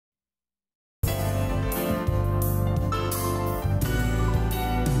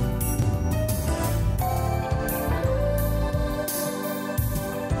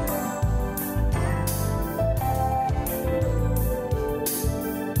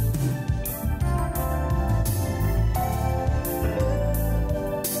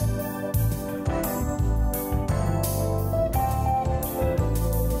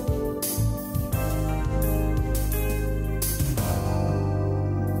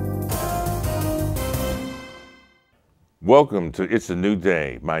Welcome to It's a New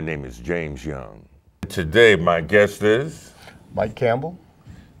Day. My name is James Young. Today, my guest is Mike Campbell.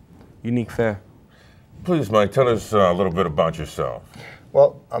 Unique Fair. Please, Mike, tell us a little bit about yourself.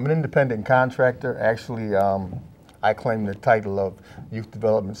 Well, I'm an independent contractor. Actually, I claim the title of Youth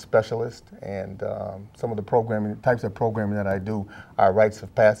Development Specialist, and some of the types of programming that I do are rites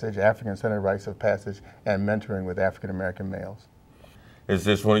of passage, African-centered rites of passage, and mentoring with African American males. Is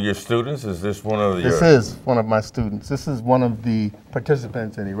this one of your students? Is this one of your... This is one of my students. This is one of the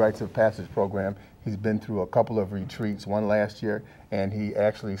participants in the Rites of Passage program. He's been through a couple of retreats, one last year, and he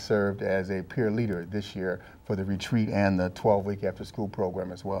actually served as a peer leader this year for the retreat and the 12-week after-school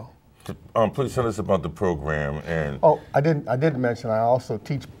program as well. Please tell us about the program. And oh, I did mention I also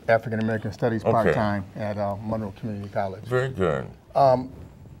teach African American Studies part-time at Monroe Community College. Very good.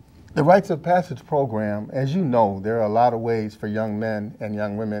 The Rites of Passage program, as you know, there are a lot of ways for young men and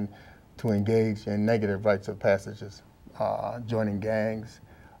young women to engage in negative rites of passages, joining gangs,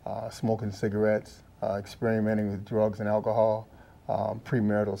 smoking cigarettes, experimenting with drugs and alcohol,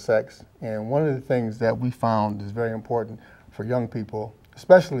 premarital sex. And one of the things that we found is very important for young people,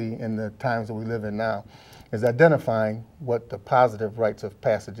 especially in the times that we live in now, is identifying what the positive rites of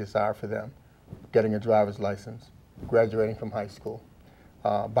passages are for them. Getting a driver's license, graduating from high school,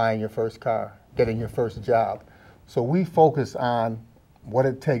 buying your first car, getting your first job. So we focus on what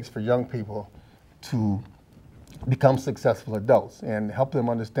it takes for young people to become successful adults and help them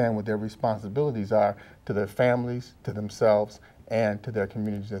understand what their responsibilities are to their families, to themselves, and to their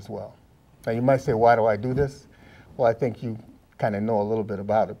communities as well. Now you might say, why do I do this? Well, I think you kind of know a little bit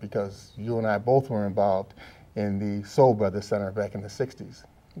about it because you and I both were involved in the Soul Brothers Center back in the 60s.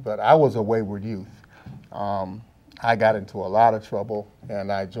 But I was a wayward youth. I got into a lot of trouble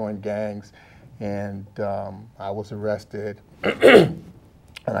and I joined gangs and I was arrested and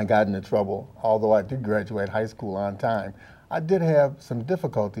I got into trouble. Although I did graduate high school on time, I did have some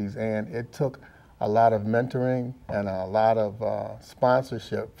difficulties, and it took a lot of mentoring and a lot of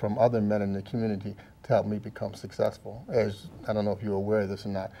sponsorship from other men in the community to help me become successful. As I don't know if you're aware of this or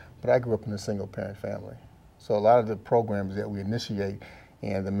not, but I grew up in a single parent family. So a lot of the programs that we initiate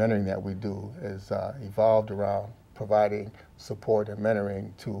and the mentoring that we do is evolved around providing support and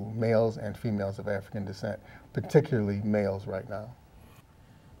mentoring to males and females of African descent, particularly males right now.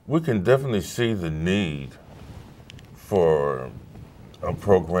 We can definitely see the need for a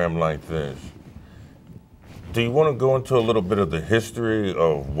program like this. Do you want to go into a little bit of the history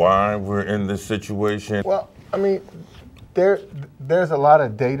of why we're in this situation? Well, I mean, there's a lot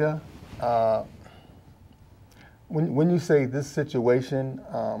of data. When you say this situation,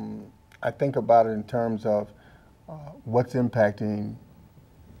 I think about it in terms of what's impacting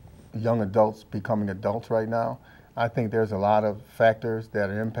young adults becoming adults right now. I think there's a lot of factors that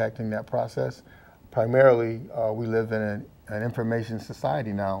are impacting that process. Primarily, we live in an information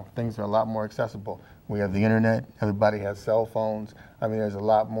society now. Things are a lot more accessible. We have the internet, everybody has cell phones. I mean, there's a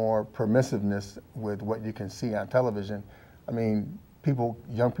lot more permissiveness with what you can see on television. I mean,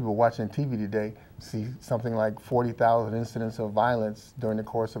 young people watching TV today see something like 40,000 incidents of violence during the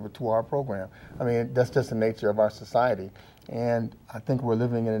course of a 2-hour program. I mean, that's just the nature of our society. And I think we're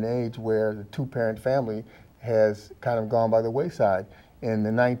living in an age where the 2-parent family has kind of gone by the wayside. In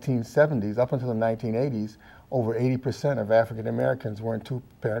the 1970s, up until the 1980s, over 80% of African Americans were in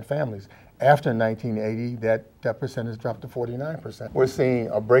 2-parent families. After 1980, that percentage dropped to 49%. We're seeing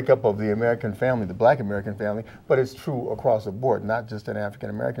a breakup of the American family, the Black American family, but it's true across the board, not just in African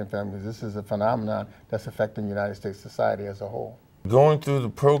American families. This is a phenomenon that's affecting United States society as a whole. Going through the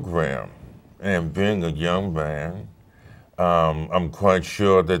program and being a young man, I'm quite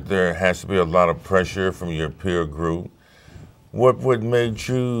sure that there has to be a lot of pressure from your peer group. What made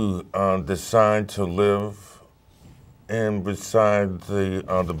you decide to live and beside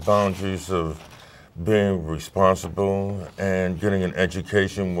the boundaries of being responsible and getting an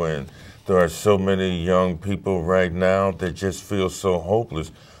education when there are so many young people right now that just feel so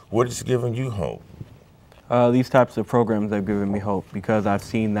hopeless? What is giving you hope? These types of programs have given me hope because I've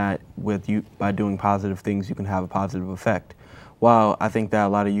seen that by doing positive things, you can have a positive effect. While I think that a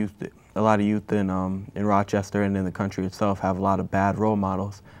lot of youth in Rochester and in the country itself have a lot of bad role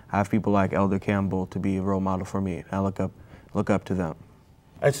models, I have people like Elder Campbell to be a role model for me. I look up to them.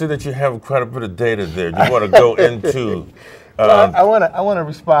 I see that you have quite a bit of data there. Do you want to go into? Well, I want to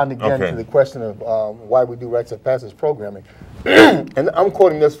respond again to the question of why we do rites of passage programming, and I'm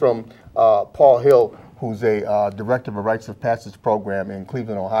quoting this from Paul Hill, who's a director of a rites of passage program in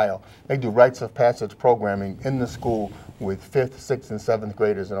Cleveland, Ohio. They do rites of passage programming in the school with 5th, 6th, and 7th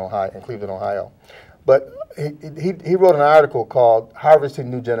graders in Cleveland, Ohio. But he wrote an article called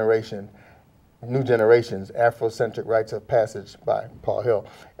Harvesting New Generation, New Generations, Afrocentric Rites of Passage by Paul Hill.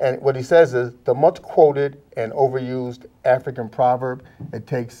 And what he says is, the much quoted and overused African proverb, it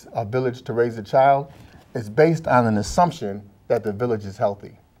takes a village to raise a child, is based on an assumption that the village is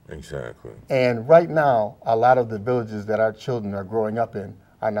healthy. Exactly. And right now, a lot of the villages that our children are growing up in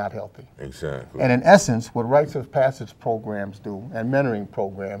are not healthy. Exactly. And in essence, what rites of passage programs do, and mentoring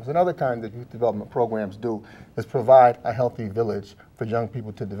programs, and other kinds of youth development programs do, is provide a healthy village for young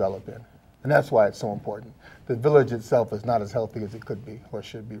people to develop in. And that's why it's so important. The village itself is not as healthy as it could be or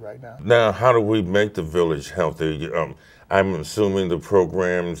should be right now. Now, how do we make the village healthy? I'm assuming the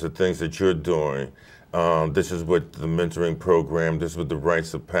programs, the things that you're doing, this is what the mentoring program, this is what the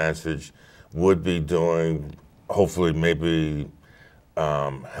rites of passage would be doing, hopefully maybe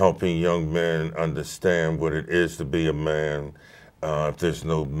helping young men understand what it is to be a man, if there's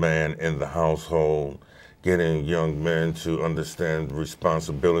no man in the household, getting young men to understand the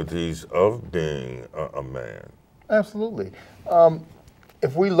responsibilities of being a man. Absolutely.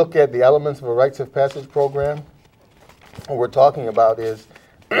 If we look at the elements of a rites of passage program, what we're talking about is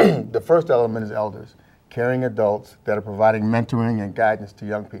the first element is elders, caring adults that are providing mentoring and guidance to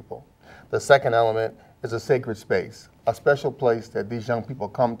young people. The second element is a sacred space, a special place that these young people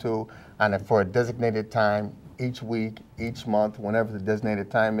come to for a designated time each week, each month, whenever the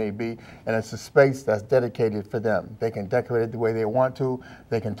designated time may be, and it's a space that's dedicated for them. They can decorate it the way they want to,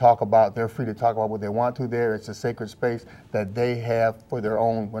 they're free to talk about what they want to there. It's a sacred space that they have for their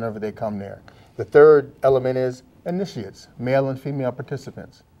own whenever they come there. The third element is initiates, male and female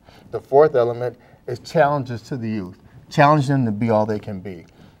participants. The fourth element is challenges to the youth, challenge them to be all they can be.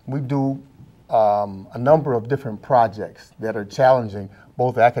 We do a number of different projects that are challenging,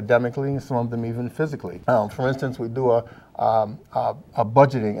 both academically and some of them even physically. For instance, we do a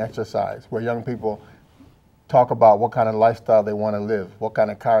budgeting exercise where young people talk about what kind of lifestyle they want to live, what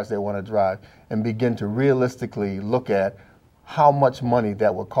kind of cars they want to drive, and begin to realistically look at how much money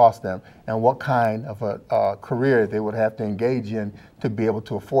that would cost them and what kind of a career they would have to engage in to be able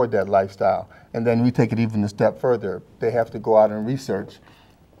to afford that lifestyle. And then we take it even a step further. They have to go out and research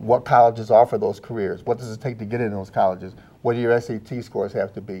what colleges offer those careers. What does it take to get in those colleges? What do your SAT scores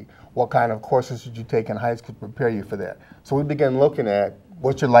have to be? What kind of courses should you take in high school to prepare you for that? So we begin looking at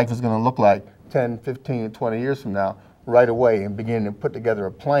what your life is going to look like 10, 15, 20 years from now right away and begin to put together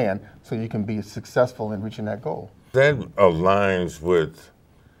a plan so you can be successful in reaching that goal. That aligns with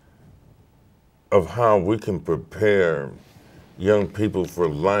how we can prepare young people for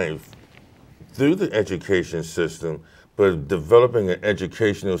life through the education system, but developing an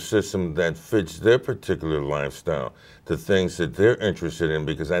educational system that fits their particular lifestyle, the things that they're interested in,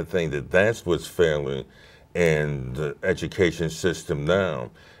 because I think that that's what's failing in the education system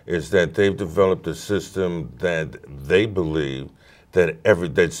now, is that they've developed a system that they believe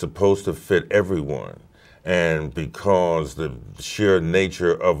that's supposed to fit everyone. And because the sheer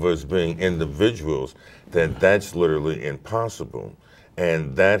nature of us being individuals, that's literally impossible.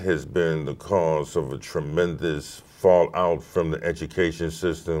 And that has been the cause of a tremendous fallout from the education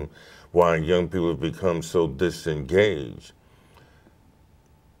system, why young people have become so disengaged.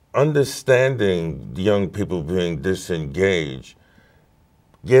 Understanding young people being disengaged,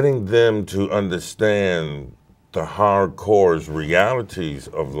 getting them to understand the hardcore realities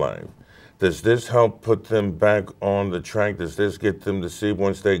of life. Does this help put them back on the track? Does this get them to see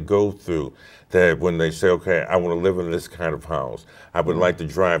once they go through that, when they say, okay, I want to live in this kind of house, I would like to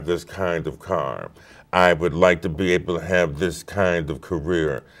drive this kind of car, I would like to be able to have this kind of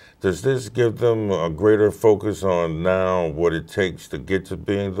career. Does this give them a greater focus on now what it takes to get to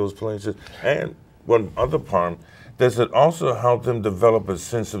being those places? And one other part, does it also help them develop a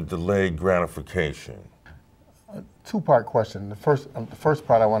sense of delayed gratification? Two-part question. The first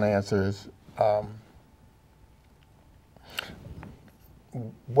part I want to answer is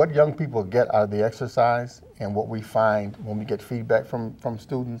what young people get out of the exercise, and what we find when we get feedback from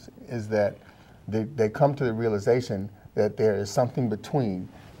students is that they come to the realization that there is something between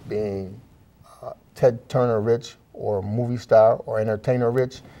being Ted Turner rich or movie star or entertainer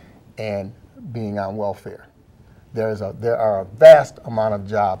rich and being on welfare. There are a vast amount of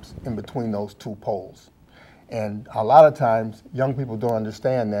jobs in between those two poles. And a lot of times, young people don't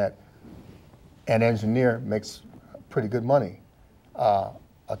understand that an engineer makes pretty good money.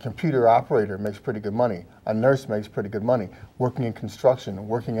 A computer operator makes pretty good money. A nurse makes pretty good money. Working in construction,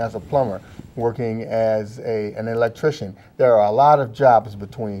 working as a plumber, working as an electrician. There are a lot of jobs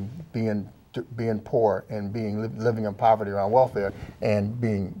between being poor and living in poverty or on welfare and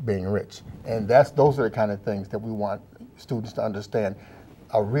being rich. And those are the kind of things that we want students to understand.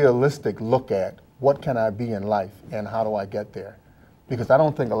 A realistic look at what can I be in life and how do I get there? because I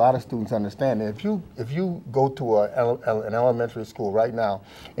don't think a lot of students understand that if you go to an elementary school right now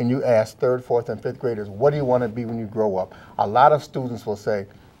and you ask 3rd, 4th, and 5th graders, what do you want to be when you grow up? A lot of students will say,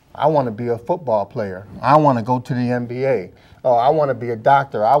 I want to be a football player. I want to go to the NBA. Oh, I want to be a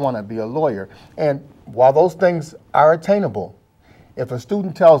doctor. I want to be a lawyer. And while those things are attainable, if a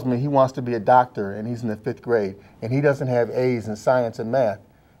student tells me he wants to be a doctor and he's in the 5th grade and he doesn't have A's in science and math,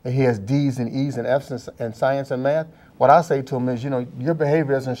 and he has D's and E's and F's in science and math, what I say to him is, your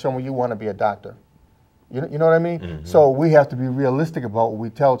behavior doesn't show me you want to be a doctor. You know what I mean? Mm-hmm. So we have to be realistic about what we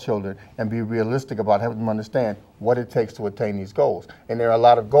tell children and be realistic about having them understand what it takes to attain these goals. And there are a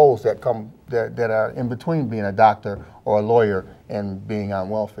lot of goals that are in between being a doctor or a lawyer and being on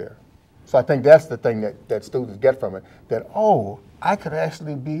welfare. So I think that's the thing that students get from it, that, oh, I could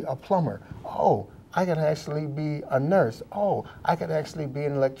actually be a plumber. Oh, I could actually be a nurse. Oh, I could actually be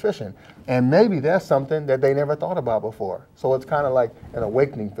an electrician. And maybe that's something that they never thought about before. So it's kind of like an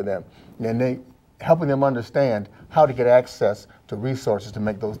awakening for them. And helping them understand how to get access to resources to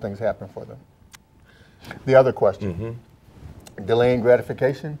make those things happen for them. The other question, delaying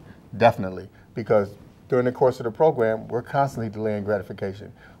gratification? Definitely, because during the course of the program, we're constantly delaying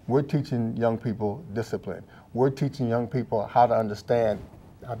gratification. We're teaching young people discipline. We're teaching young people how to understand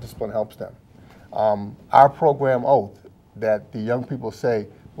how discipline helps them. Our program oath that the young people say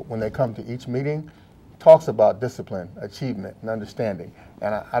when they come to each meeting talks about discipline, achievement, and understanding.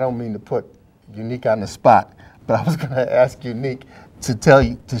 And I don't mean to put Unique on the spot, but I was going to ask Unique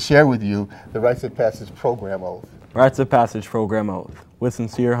to share with you the Rites of Passage program oath. Rites of Passage program oath. With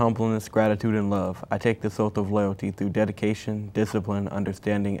sincere humbleness, gratitude, and love, I take this oath of loyalty through dedication, discipline,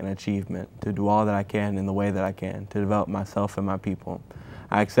 understanding, and achievement to do all that I can in the way that I can to develop myself and my people.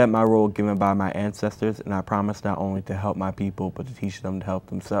 I accept my role given by my ancestors, and I promise not only to help my people, but to teach them to help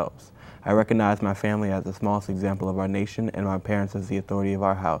themselves. I recognize my family as the smallest example of our nation and my parents as the authority of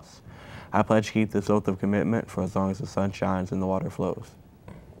our house. I pledge to keep this oath of commitment for as long as the sun shines and the water flows.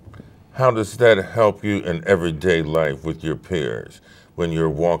 How does that help you in everyday life with your peers? When you're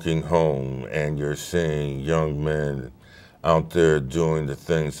walking home and you're seeing young men out there doing the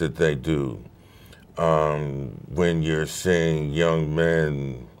things that they do. When you're seeing young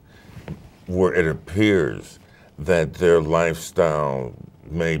men where it appears that their lifestyle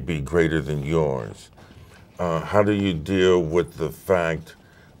may be greater than yours. How do you deal with the fact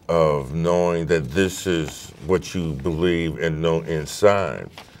of knowing that this is what you believe and know inside,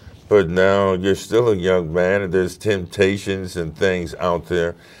 but now you're still a young man and there's temptations and things out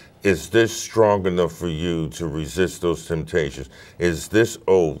there? Is this strong enough for you to resist those temptations? Is this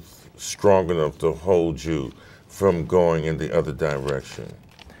oath strong enough to hold you from going in the other direction?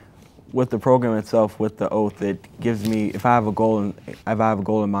 With the program itself, with the oath, it gives me, if I have a goal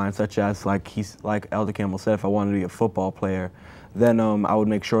in mind, such as like Elder Campbell said, if I wanted to be a football player, then I would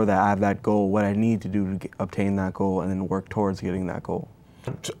make sure that I have that goal, what I need to do to obtain that goal, and then work towards getting that goal.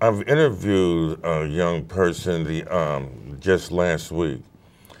 I've interviewed a young person just last week,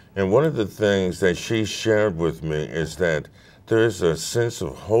 and one of the things that she shared with me is that there is a sense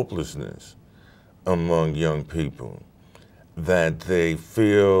of hopelessness among young people, that they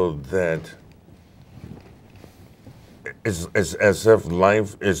feel that it's as if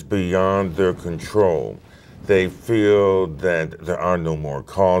life is beyond their control. They feel that there are no more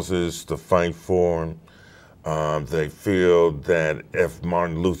causes to fight for. They feel that if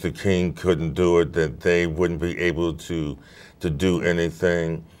Martin Luther King couldn't do it, that they wouldn't be able to do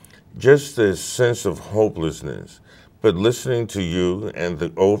anything. Just this sense of hopelessness. But listening to you and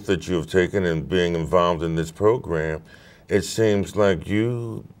the oath that you have taken and being involved in this program, it seems like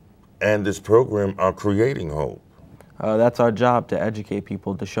you and this program are creating hope. That's our job, to educate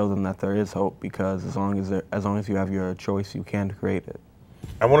people, to show them that there is hope, because as long as you have your choice, you can create it.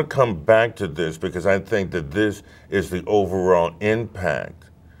 I want to come back to this because I think that this is the overall impact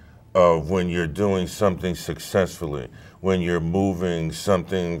of when you're doing something successfully, when you're moving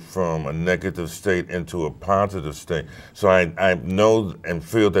something from a negative state into a positive state. So I know and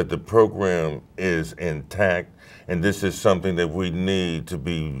feel that the program is intact, and this is something that we need to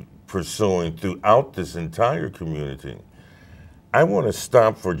be pursuing throughout this entire community. I want to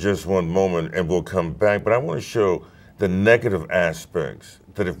stop for just one moment and we'll come back, but I want to show the negative aspects,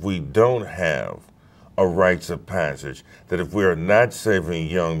 that if we don't have a rites of passage, that if we are not saving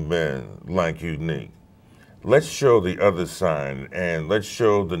young men like Unique, let's show the other side and let's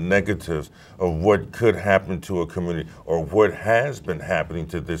show the negatives of what could happen to a community or what has been happening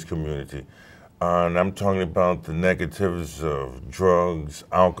to this community. And I'm talking about the negatives of drugs,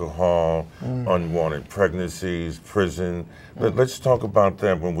 alcohol, unwanted pregnancies, prison. Let's talk about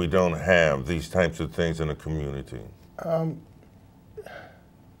that when we don't have these types of things in a community.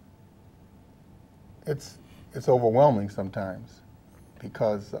 it's overwhelming sometimes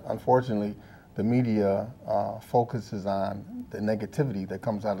because unfortunately the media focuses on the negativity that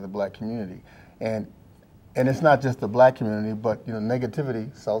comes out of the black community, and it's not just the black community, but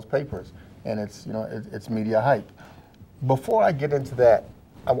negativity sells papers, and it's media hype. Before I get into that,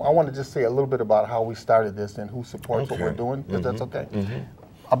 I want to just say a little bit about how we started this and who supports what we're doing, if that's okay.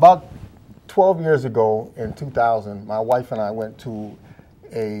 About 12 years ago in 2000, my wife and I went to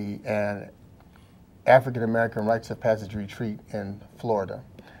an African American Rites of Passage retreat in Florida.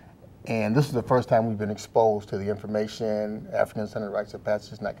 And this is the first time we've been exposed to the information, African-centered rites of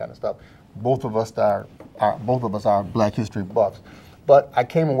passage, and that kind of stuff. Both of us are Black history buffs. But I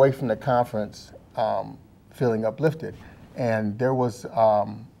came away from the conference feeling uplifted. And there was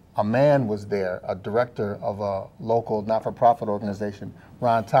a man was there, a director of a local not-for-profit organization,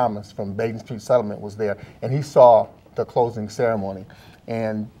 Ron Thomas from Baden Street Settlement was there, and he saw the closing ceremony.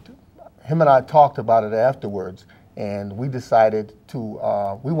 And him and I talked about it afterwards, and we decided to,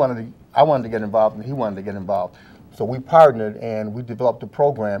 I wanted to get involved and he wanted to get involved. So we partnered and we developed a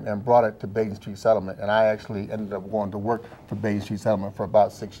program and brought it to Baden Street Settlement. And I actually ended up going to work for Baden Street Settlement for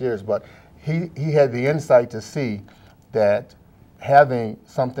about 6 years. But he had the insight to see that having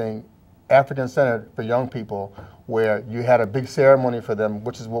something African-centered for young people where you had a big ceremony for them,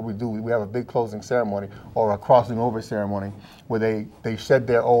 which is what we do. We have a big closing ceremony or a crossing over ceremony where they shed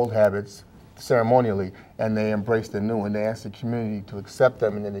their old habits ceremonially and they embrace the new, and they ask the community to accept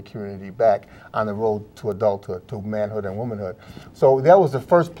them and then the community back on the road to adulthood, to manhood and womanhood. So that was the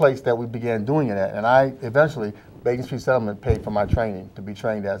first place that we began doing it at, and I eventually, Baden Street Settlement paid for my training to be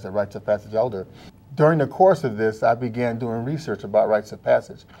trained as a rites of passage elder. During the course of this, I began doing research about rites of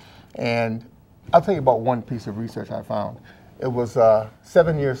passage, and I'll tell you about one piece of research I found. It was a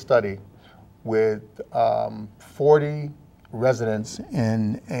 7-year study with 40 residents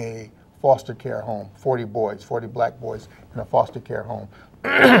in a foster care home, 40 boys, 40 black boys in a foster care home.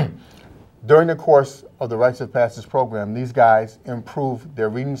 During the course of the Rites of Passage program, these guys improved their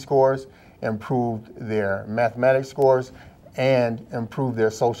reading scores, improved their mathematics scores, and improved their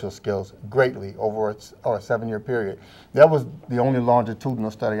social skills greatly over a 7-year period. That was the only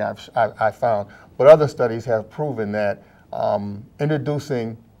longitudinal study I found, but other studies have proven that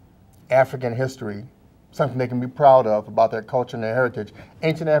introducing African history, something they can be proud of about their culture and their heritage,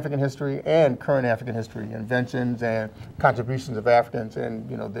 ancient African history and current African history, inventions and contributions of Africans, and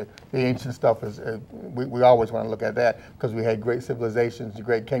the ancient stuff is, we always want to look at that because we had great civilizations,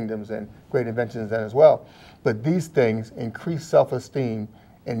 great kingdoms, and great inventions then as well. But these things increase self-esteem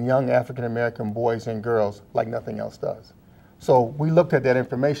in young African American boys and girls like nothing else does. So we looked at that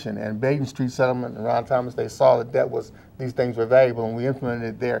information, and Baden Street Settlement and Ron Thomas, they saw that these things were valuable, and we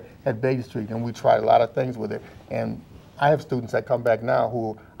implemented it there at Baden Street, and we tried a lot of things with it. And I have students that come back now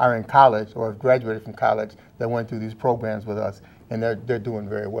who are in college or have graduated from college that went through these programs with us, and they're doing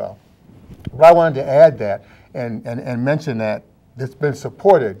very well. But I wanted to add that and mention that it's been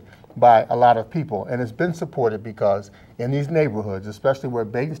supported by a lot of people, and it's been supported because in these neighborhoods, especially where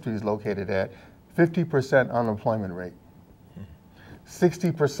Baden Street is located at, 50% unemployment rate.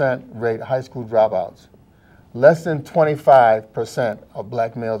 60% rate high school dropouts. Less than 25% of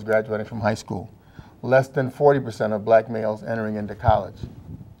black males graduating from high school. Less than 40% of black males entering into college,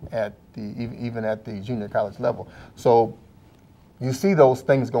 even at the junior college level. So you see those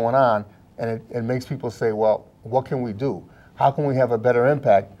things going on, and it makes people say, well, what can we do? How can we have a better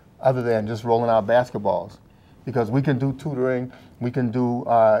impact other than just rolling out basketballs? Because we can do tutoring, we can do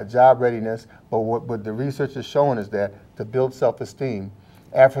job readiness, but what the research is showing is that to build self-esteem,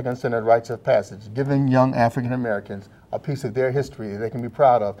 African-centered rites of passage, giving young African Americans a piece of their history that they can be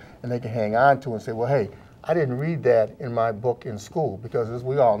proud of and they can hang on to and say, well, hey, I didn't read that in my book in school, because as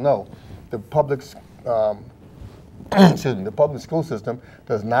we all know, the public, the public school system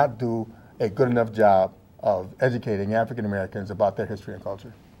does not do a good enough job of educating African Americans about their history and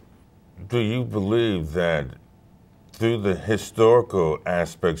culture. Do you believe that through the historical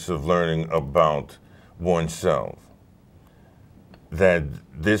aspects of learning about oneself, that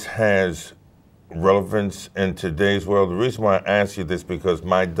this has relevance in today's world? The reason why I ask you this, because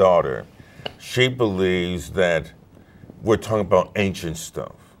my daughter, she believes that we're talking about ancient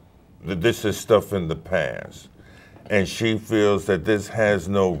stuff, that this is stuff in the past, and she feels that this has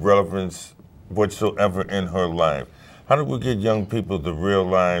no relevance whatsoever in her life. How do we get young people to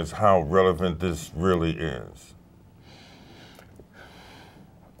realize how relevant this really is?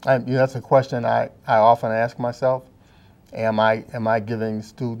 That's a question I often ask myself. Am I giving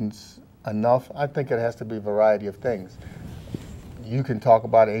students enough? I think it has to be a variety of things. You can talk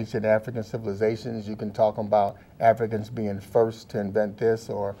about ancient African civilizations. You can talk about Africans being first to invent this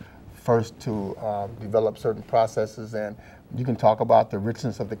or first to develop certain processes, and you can talk about the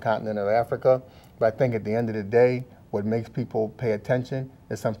richness of the continent of Africa, but I think at the end of the day, what makes people pay attention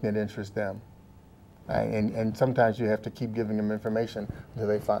is something that interests them. And sometimes you have to keep giving them information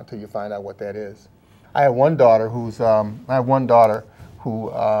until you find out what that is. I have one daughter who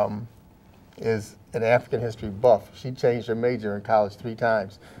is an African history buff. She changed her major in college 3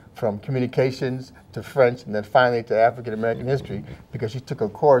 times, from communications to French, and then finally to African American history, because she took a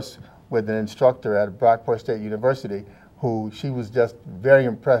course with an instructor at Brockport State University who she was just very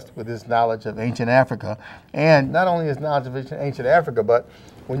impressed with his knowledge of ancient Africa. And not only his knowledge of ancient Africa, but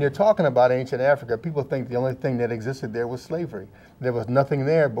when you're talking about ancient Africa, people think the only thing that existed there was slavery. There was nothing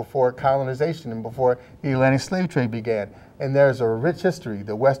there before colonization and before the Atlantic slave trade began. And there's a rich history,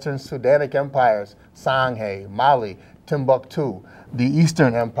 the Western Sudanic empires, Sanghay, Mali, Timbuktu, the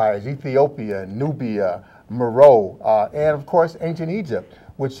Eastern empires, Ethiopia, Nubia, Meroe, and of course ancient Egypt,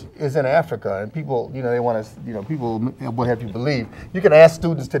 which is in Africa. And people, they want to, people will have you believe. You can ask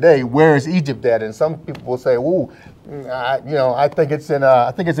students today, where is Egypt at? And some people will say, ooh, I think it's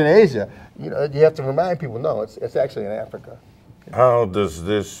in Asia. You have to remind people, no, it's actually in Africa. How does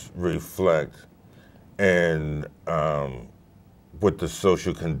this reflect in with the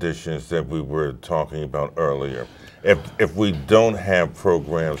social conditions that we were talking about earlier? If we don't have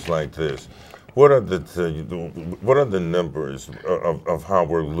programs like this, what are the numbers of how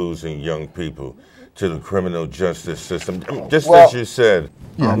we're losing young people to the criminal justice system? Just as you said.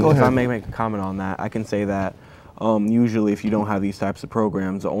 Yeah, go ahead. If I may make a comment on that, I can say that usually if you don't have these types of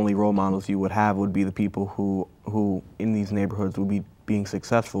programs, the only role models you would have would be the people who in these neighborhoods would be being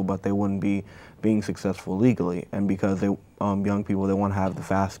successful, but they wouldn't be being successful legally. And because young people, they want to have the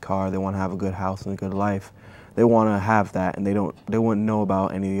fast car, they want to have a good house and a good life. They want to have that, and they wouldn't know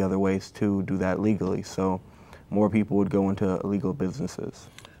about any of the other ways to do that legally. So more people would go into illegal businesses.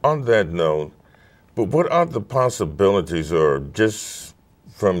 On that note, but what are the possibilities, or just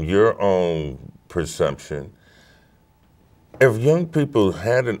from your own perception, if young people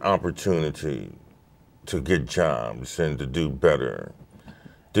had an opportunity to get jobs and to do better,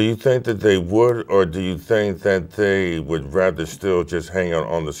 do you think that they would, or do you think that they would rather still just hang out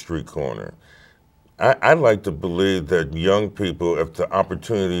on the street corner? I like to believe that young people, if the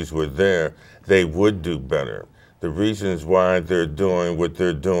opportunities were there, they would do better. The reasons why they're doing what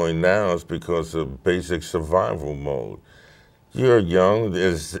they're doing now is because of basic survival mode. You're young.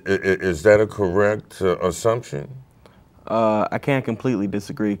 Is that a correct assumption? I can't completely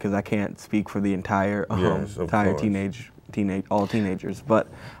disagree because I can't speak for the entire all teenagers, but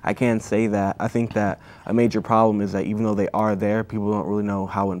I can say that I think that a major problem is that even though they are there, people don't really know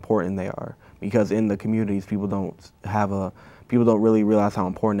how important they are, because in the communities people don't really realize how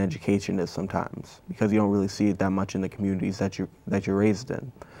important education is sometimes, because you don't really see it that much in the communities that you're raised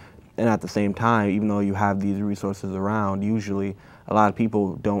in. And at the same time, even though you have these resources around, usually a lot of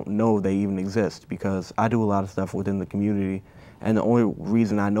people don't know they even exist, because I do a lot of stuff within the community, and the only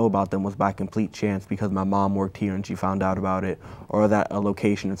reason I know about them was by complete chance, because my mom worked here and she found out about it, or that a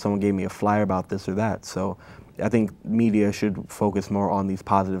location and someone gave me a flyer about this or that. So I think media should focus more on these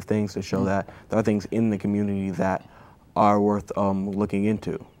positive things to show that there are things in the community that are worth looking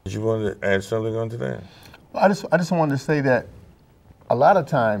into. Did you want to add something onto that? I just wanted to say that a lot of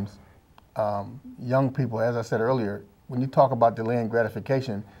times, young people, as I said earlier, when you talk about delaying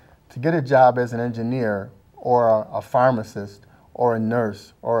gratification, to get a job as an engineer or a pharmacist or a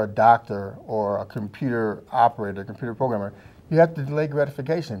nurse or a doctor or a computer operator, computer programmer, you have to delay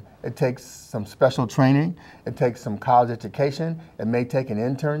gratification. It takes some special training. It takes some college education. It may take an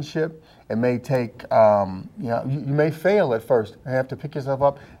internship. It may take, you may fail at first and have to pick yourself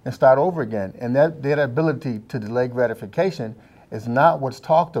up and start over again. And that ability to delay gratification is not what's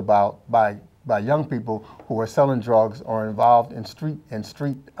talked about by young people who are selling drugs or involved in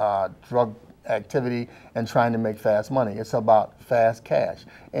street drug activity and trying to make fast money. It's about fast cash.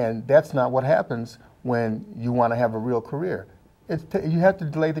 And that's not what happens when you want to have a real career. You have to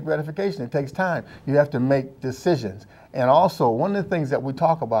delay the gratification. It takes time. You have to make decisions. And also, one of the things that we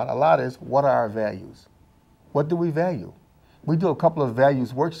talk about a lot is, what are our values? What do we value? We do a couple of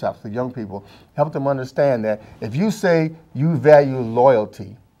values workshops with young people, help them understand that if you say you value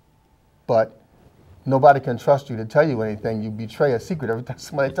loyalty, but nobody can trust you to tell you anything, you betray a secret every time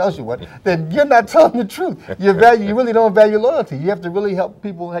somebody tells you what, then you're not telling the truth. You really don't value loyalty. You have to really help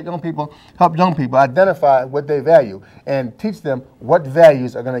young people identify what they value and teach them what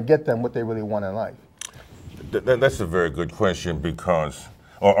values are going to get them what they really want in life. That's a very good question, because,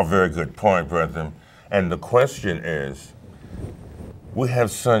 or a very good point, brethren. And the question is, we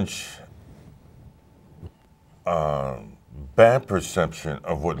have such bad perception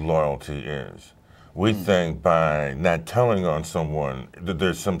of what loyalty is. We think by not telling on someone that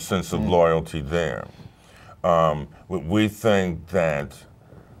there's some sense of loyalty there. We think that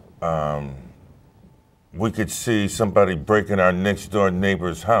we could see somebody breaking our next door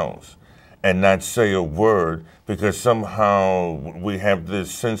neighbor's house and not say a word because somehow we have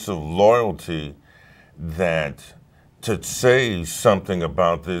this sense of loyalty that to say something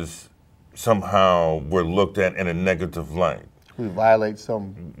about this, somehow we're looked at in a negative light. We violate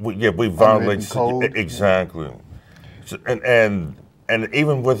some. We violate code. Exactly. So, and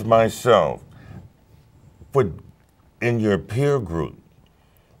even with myself, in your peer group,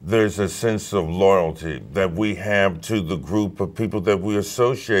 there's a sense of loyalty that we have to the group of people that we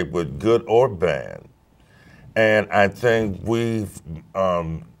associate with, good or bad. And I think we've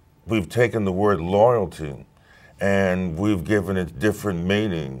taken the word loyalty and we've given it different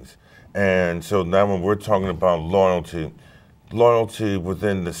meanings. And so now when we're talking about loyalty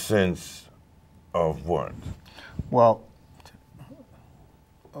within the sense of what? Well,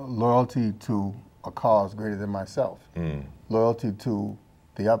 loyalty to a cause greater than myself. Loyalty to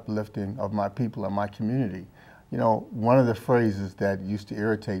the uplifting of my people and my community. You know, one of the phrases that used to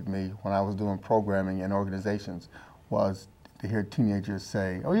irritate me when I was doing programming in organizations was to hear teenagers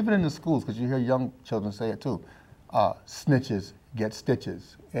say, or even in the schools, because you hear young children say it too, snitches get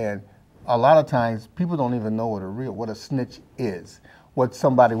stitches. And a lot of times people don't even know what a snitch is, what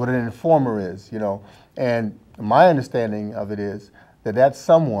an informer is, you know. And my understanding of it is that that's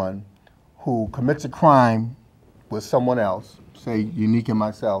someone who commits a crime with someone else, say Unique and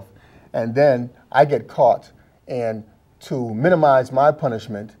myself, and then I get caught, and to minimize my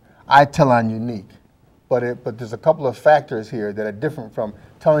punishment, I tell on Unique. But there's a couple of factors here that are different from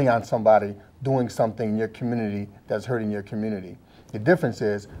telling on somebody doing something in your community that's hurting your community. The difference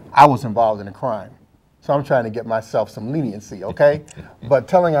is I was involved in a crime, so I'm trying to get myself some leniency, okay? But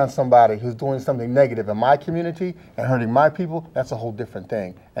telling on somebody who's doing something negative in my community and hurting my people, that's a whole different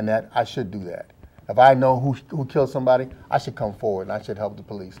thing, and that I should do that. If I know who killed somebody, I should come forward and I should help the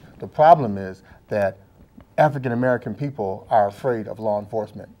police. The problem is that African American people are afraid of law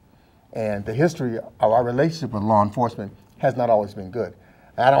enforcement. And the history of our relationship with law enforcement has not always been good.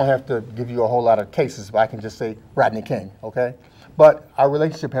 And I don't have to give you a whole lot of cases, but I can just say Rodney King, okay? But our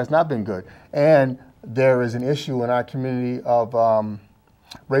relationship has not been good. And there is an issue in our community of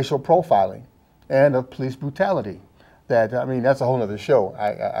racial profiling and of police brutality. I mean, that's a whole other show,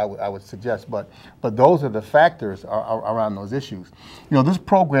 I would suggest, but those are the factors around those issues. You know, this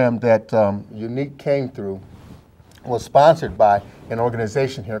program that Unique came through was sponsored by an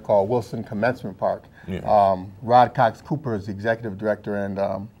organization here called Wilson Commencement Park. Yeah. Rod Cox Cooper is the executive director,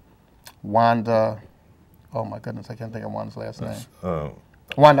 and Wanda, oh my goodness, I can't think of Wanda's last name.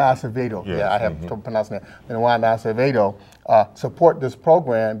 Wanda Acevedo, yes. Yeah, I have to pronounce that. And Wanda Acevedo support this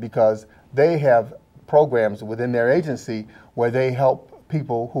program because they have programs within their agency where they help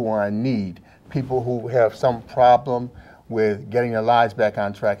people who are in need, people who have some problem with getting their lives back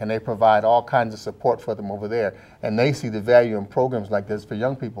on track, and they provide all kinds of support for them over there. And they see the value in programs like this for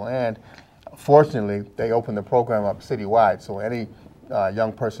young people. And fortunately, they opened the program up citywide, so any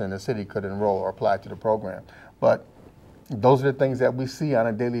young person in the city could enroll or apply to the program. But those are the things that we see on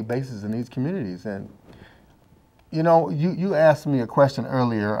a daily basis in these communities. And you know, you asked me a question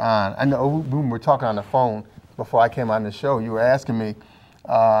earlier on. I know when we were talking on the phone before I came on the show, you were asking me,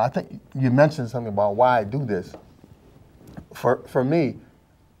 I think you mentioned something about why I do this. For me,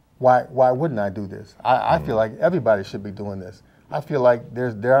 why wouldn't I do this? I feel like everybody should be doing this. I feel like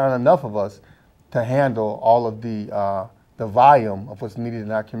there aren't enough of us to handle all of the volume of what's needed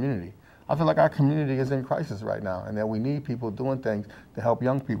in our community. I feel like our community is in crisis right now, and that we need people doing things to help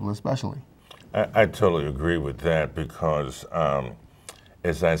young people especially. I totally agree with that because,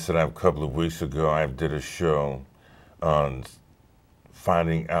 as I said a couple of weeks ago, I did a show on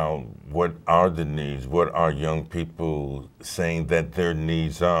finding out what are the needs, what are young people saying that their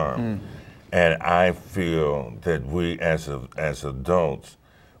needs are. And I feel that we as adults,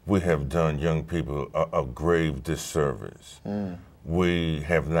 we have done young people a grave disservice. We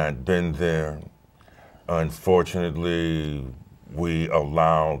have not been there. Unfortunately, we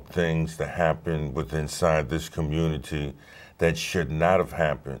allow things to happen inside this community that should not have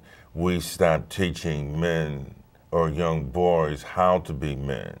happened. We stopped teaching men or young boys how to be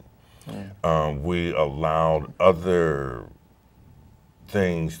men. We allowed other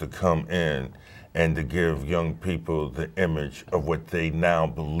things to come in and to give young people the image of what they now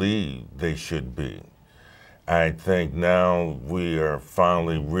believe they should be. I think now we are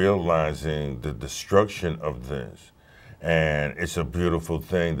finally realizing the destruction of this. And it's a beautiful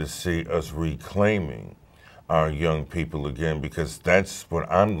thing to see us reclaiming our young people again, because that's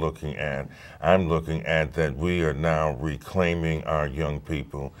what I'm looking at. I'm looking at that we are now reclaiming our young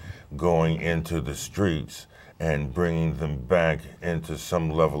people, going into the streets and bringing them back into some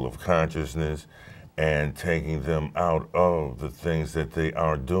level of consciousness and taking them out of the things that they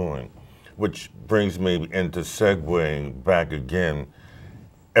are doing. Which brings me into segueing back again.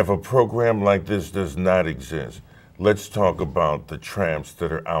 If a program like this does not exist, let's talk about the tramps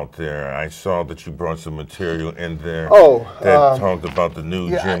that are out there. I saw that you brought some material in there that talked about the new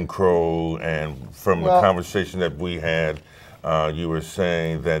Jim Crow, and from the conversation that we had, you were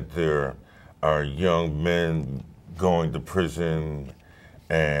saying that there are young men going to prison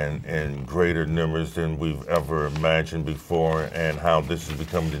and in greater numbers than we've ever imagined before, and how this is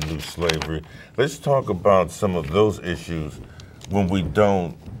becoming the new slavery. Let's talk about some of those issues when we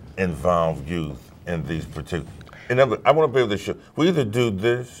don't involve youth in these particular. I want to be able to show, we either do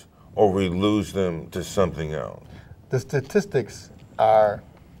this or we lose them to something else. The statistics are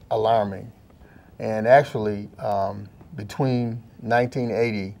alarming. And actually, between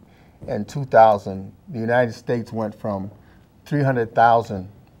 1980 and 2000, the United States went from 300,000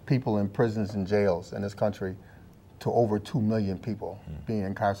 people in prisons and jails in this country to over 2 million people being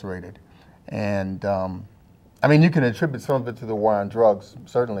incarcerated. And I mean, you can attribute some of it to the war on drugs,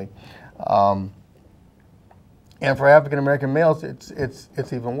 certainly. And for African American males,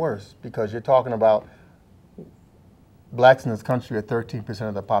 it's even worse, because you're talking about blacks in this country are 13%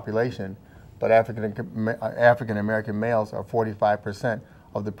 of the population, but African American males are 45%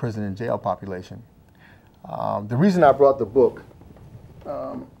 of the prison and jail population. The reason I brought the book,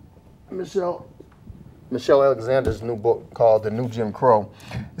 Michelle Alexander's new book called The New Jim Crow,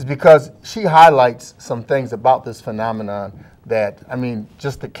 is because she highlights some things about this phenomenon that, I mean,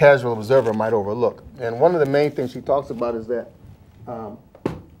 just the casual observer might overlook. And one of the main things she talks about is that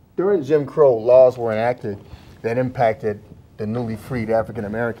during Jim Crow, laws were enacted that impacted the newly freed African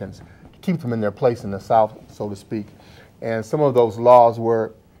Americans to keep them in their place in the South, so to speak. And some of those laws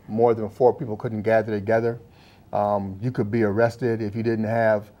were more than 4 people couldn't gather together. You could be arrested if you didn't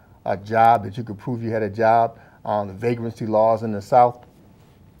have a job, that you could prove you had a job, the vagrancy laws in the South.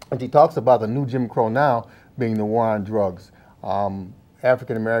 And she talks about the new Jim Crow now being the war on drugs.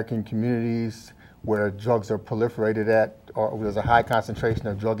 African American communities where drugs are proliferated at, or there's a high concentration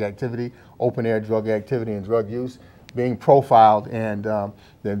of drug activity, open air drug activity and drug use, being profiled, and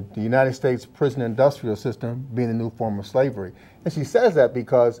the United States prison industrial system being the new form of slavery. And she says that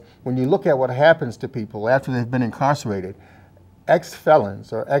because when you look at what happens to people after they've been incarcerated,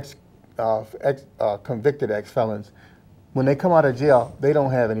 ex-felons or convicted ex-felons, when they come out of jail, they don't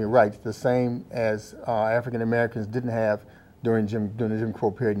have any rights, the same as African Americans didn't have during the Jim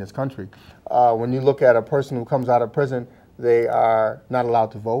Crow period in this country. When you look at a person who comes out of prison, they are not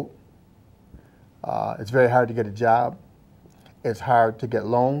allowed to vote. It's very hard to get a job. It's hard to get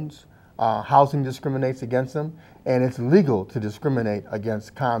loans. Housing discriminates against them, and it's legal to discriminate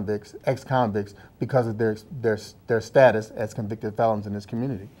against convicts, ex-convicts, because of their status as convicted felons in this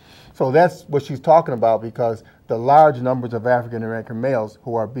community. So that's what she's talking about, because the large numbers of African American males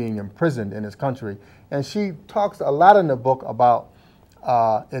who are being imprisoned in this country. And she talks a lot in the book about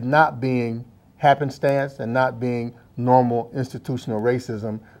it not being happenstance and not being normal institutional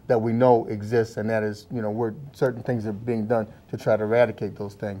racism that we know exists, and that is, where certain things are being done to try to eradicate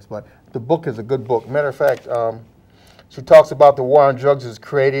those things. But the book is a good book. Matter of fact, she talks about the war on drugs as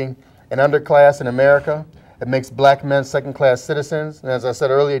creating an underclass in America. It makes black men second-class citizens. And as I said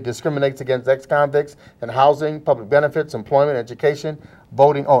earlier, it discriminates against ex-convicts in housing, public benefits, employment, education,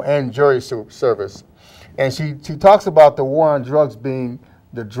 voting, and jury service. And she talks about the war on drugs being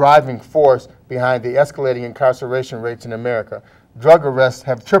the driving force behind the escalating incarceration rates in America. Drug arrests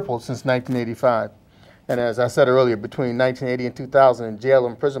have tripled since 1985. And as I said earlier, between 1980 and 2000, jail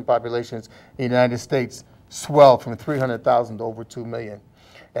and prison populations in the United States swelled from 300,000 to over 2 million.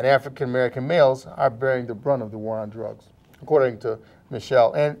 And African American males are bearing the brunt of the war on drugs, according to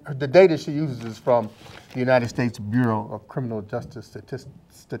Michelle. And the data she uses is from the United States Bureau of Criminal Justice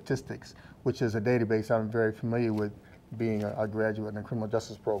Statistics, which is a database I'm very familiar with, being a graduate in the criminal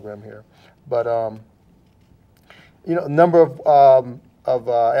justice program here. But number of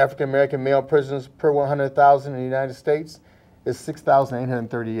African American male prisoners per 100,000 in the United States is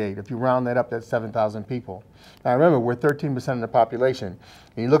 6,838. If you round that up, that's 7,000 people. Now remember, we're 13% of the population.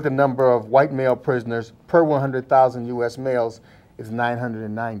 And you look at the number of white male prisoners per 100,000 U.S. males is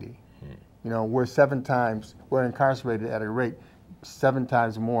 990. We're incarcerated at a rate 7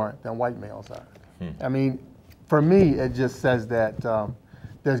 times more than white males are. I mean, for me, it just says that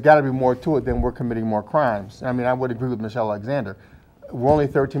there's got to be more to it than we're committing more crimes. I mean, I would agree with Michelle Alexander. we're only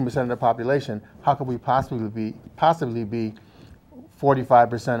 13% of the population. How could we possibly be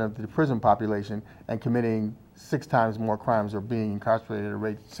 45% of the prison population and committing 6 times more crimes or being incarcerated at a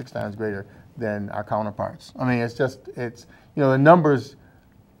rate 6 times greater than our counterparts? I mean, it's the numbers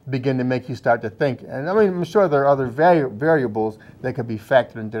begin to make you start to think. And I mean, I'm sure there are other variables that could be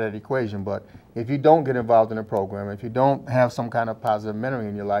factored into that equation, but if you don't get involved in a program, if you don't have some kind of positive mentoring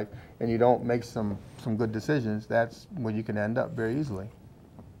in your life, and you don't make some good decisions, that's where you can end up very easily.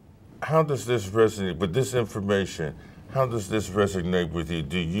 How does this resonate with this information? How does this resonate with you?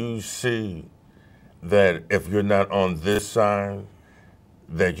 Do you see that if you're not on this side,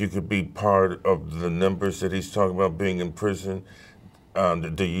 that you could be part of the numbers that he's talking about being in prison?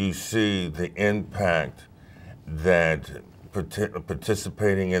 Do you see the impact that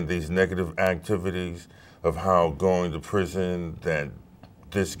participating in these negative activities of how going to prison, that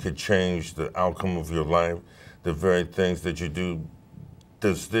this could change the outcome of your life, the very things that you do?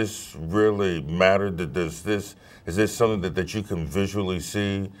 Does this really matter? Is this something that you can visually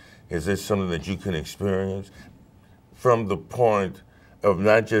see? Is this something that you can experience? From the point of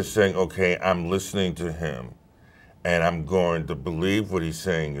not just saying, okay, I'm listening to him and I'm going to believe what he's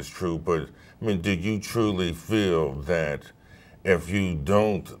saying is true, but I mean, do you truly feel that if you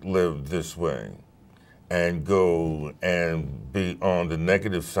don't live this way and go and be on the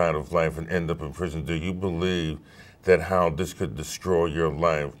negative side of life and end up in prison, do you believe that how this could destroy your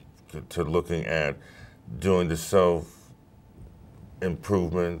life to looking at doing the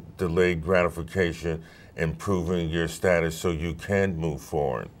self-improvement, delayed gratification, improving your status so you can move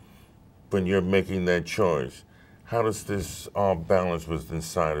forward? When you're making that choice, how does this all balance with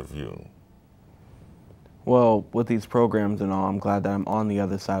inside of you? Well, with these programs and all, I'm glad that I'm on the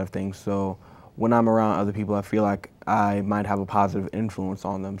other side of things. So when I'm around other people, I feel like I might have a positive influence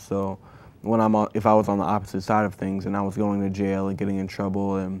on them. So if I was on the opposite side of things and I was going to jail and getting in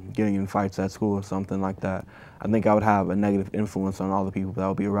trouble and getting in fights at school or something like that, I think I would have a negative influence on all the people that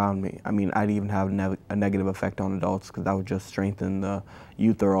would be around me. I mean, I'd even have a negative effect on adults because that would just strengthen the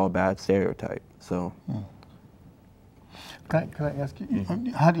youth are all bad stereotype. So. Can I ask you,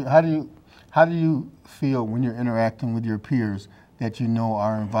 how do you feel when you're interacting with your peers that you know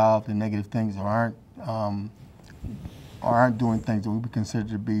are involved in negative things or aren't doing things that we would consider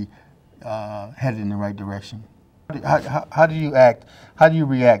to be headed in the right direction? How do you act? How do you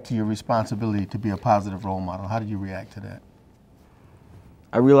react to your responsibility to be a positive role model? How do you react to that?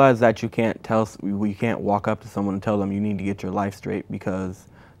 I realize that you can't walk up to someone and tell them you need to get your life straight because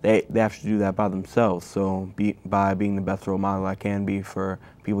they have to do that by themselves. So by being the best role model I can be for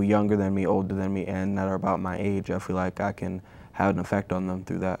people younger than me, older than me, and that are about my age, I feel like I can have an effect on them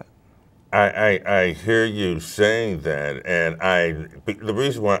through that. I hear you saying that, and the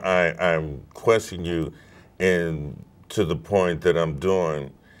reason why I'm questioning you to the point that I'm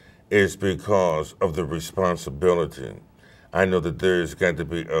doing is because of the responsibility. I know that there's got to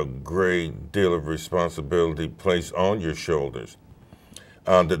be a great deal of responsibility placed on your shoulders.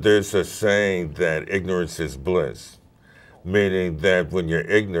 That there's a saying that ignorance is bliss, meaning that when you're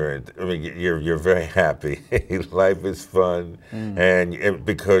ignorant, I mean, you're very happy. Life is fun, and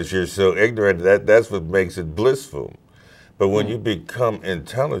because you're so ignorant, that's what makes it blissful. But when you become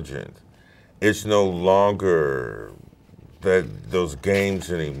intelligent, it's no longer those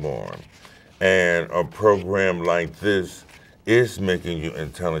games anymore. And a program like this is making you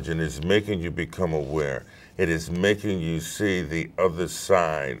intelligent. It's making you become aware. It is making you see the other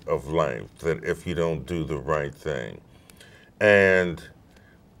side of life, that if you don't do the right thing. And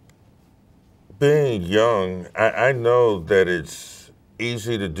being young, I know that it's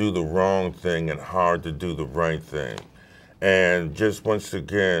easy to do the wrong thing and hard to do the right thing. And just once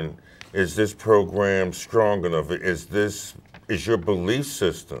again, is this program strong enough? Is your belief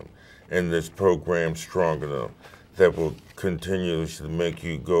system in this program strong enough that will continue to make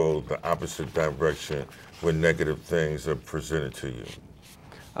you go the opposite direction when negative things are presented to you?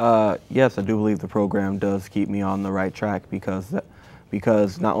 Yes, I do believe the program does keep me on the right track because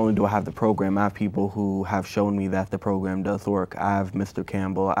not only do I have the program, I have people who have shown me that the program does work. I have Mr.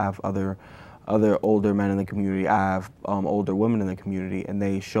 Campbell, I have other older men in the community, I have older women in the community, and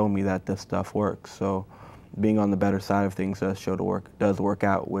they show me that this stuff works. So being on the better side of things does work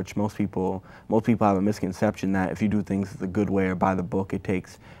out, which most people have a misconception that if you do things the good way or by the book, it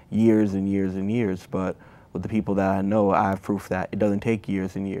takes years and years and years. But with the people that I know, I have proof that it doesn't take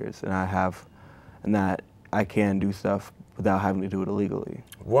years and years, and that I can do stuff without having to do it illegally.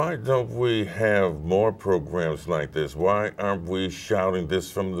 Why don't we have more programs like this? Why aren't we shouting this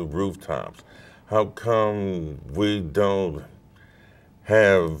from the rooftops? How come we don't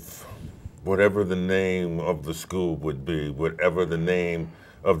have whatever the name of the school would be, whatever the name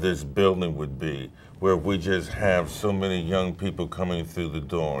of this building would be, where we just have so many young people coming through the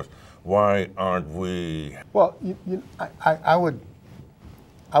doors? Why aren't we? Well,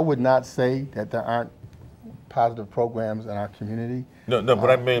 I would not say that there aren't positive programs in our community. No, but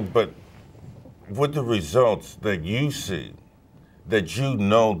I mean, but with the results that you see, that you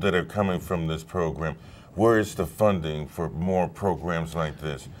know that are coming from this program, where is the funding for more programs like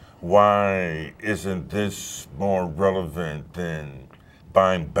this? Why isn't this more relevant than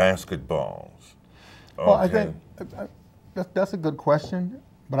buying basketballs? Well, I think that's a good question,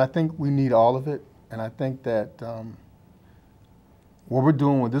 but I think we need all of it, and I think that what we're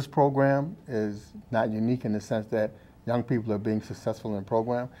doing with this program is not unique in the sense that young people are being successful in the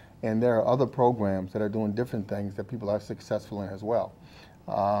program, and there are other programs that are doing different things that people are successful in as well.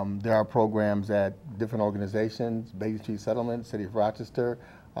 There are programs at different organizations, Bay Street Settlement, City of Rochester,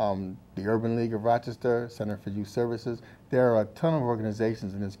 the Urban League of Rochester, Center for Youth Services. There are a ton of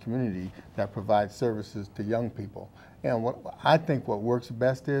organizations in this community that provide services to young people. And I think what works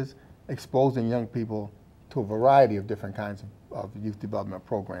best is exposing young people to a variety of different kinds of youth development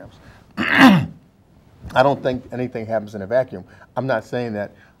programs. I don't think anything happens in a vacuum. I'm not saying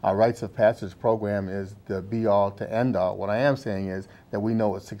that our Rites of Passage program is the be-all to end-all. What I am saying is that we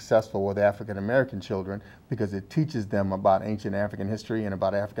know it's successful with African American children because it teaches them about ancient African history and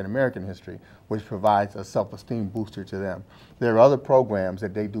about African American history, which provides a self-esteem booster to them. There are other programs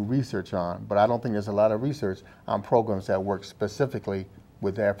that they do research on, but I don't think there's a lot of research on programs that work specifically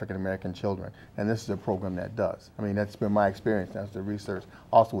with African American children. And this is a program that does. I mean, that's been my experience. That's the research,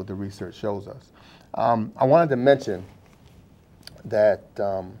 also what the research shows us. I wanted to mention that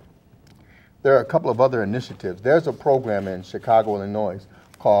there are a couple of other initiatives. There's a program in Chicago, Illinois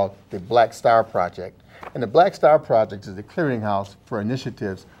called the Black Star Project. And the Black Star Project is a clearinghouse for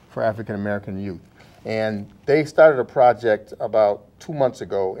initiatives for African American youth. And they started a project about 2 months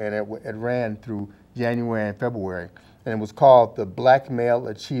ago, and it ran through January and February. And it was called the Black Male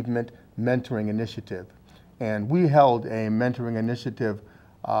Achievement Mentoring Initiative. And we held a mentoring initiative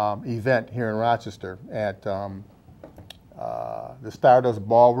event here in Rochester at the Stardust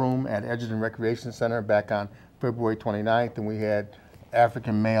Ballroom at Edgerton Recreation Center back on February 29th, and we had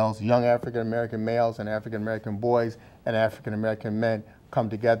African males, young African American males and African American boys and African American men come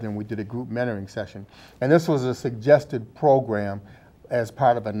together, and we did a group mentoring session. And this was a suggested program as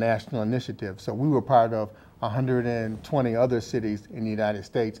part of a national initiative. So we were part of 120 other cities in the United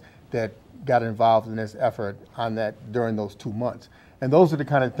States that got involved in this effort on that during those 2 months. And those are the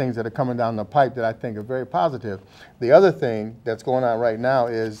kind of things that are coming down the pipe that I think are very positive. The other thing that's going on right now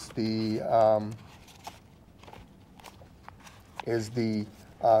is the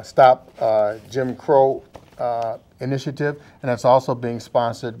Stop Jim Crow initiative, and it's also being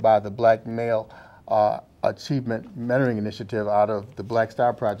sponsored by the Black Male Achievement Mentoring Initiative out of the Black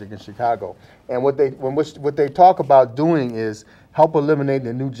Star Project in Chicago. And what they talk about doing is help eliminate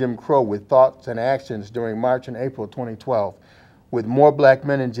the new Jim Crow with thoughts and actions during March and April 2012. With more black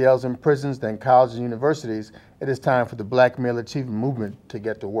men in jails and prisons than colleges and universities, it is time for the Black Male Achievement Movement to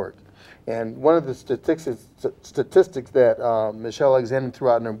get to work. And one of the statistics that Michelle Alexander threw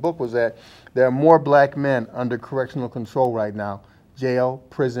out in her book was that there are more black men under correctional control right now, jail,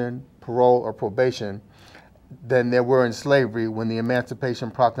 prison, parole, or probation, than there were in slavery when the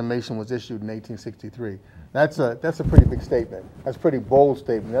Emancipation Proclamation was issued in 1863. That's a pretty big statement. That's a pretty bold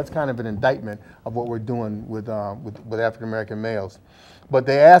statement. That's kind of an indictment of what we're doing with African American males. But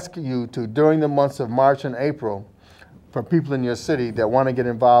they ask you to, during the months of March and April, for people in your city that want to get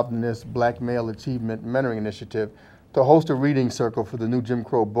involved in this Black Male Achievement Mentoring Initiative, to host a reading circle for the new Jim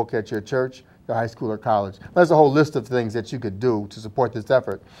Crow book at your church, your high school, or college. There's a whole list of things that you could do to support this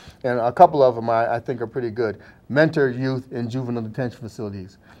effort. And a couple of them I think are pretty good. Mentor youth in juvenile detention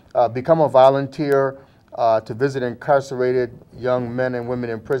facilities. Become a volunteer to visit incarcerated young men and women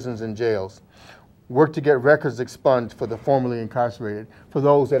in prisons and jails. Work to get records expunged for the formerly incarcerated, for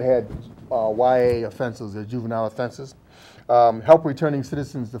those that had YA offenses or juvenile offenses. Help returning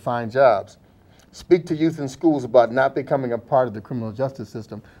citizens to find jobs. Speak to youth in schools about not becoming a part of the criminal justice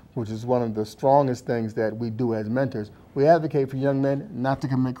system, which is one of the strongest things that we do as mentors. We advocate for young men not to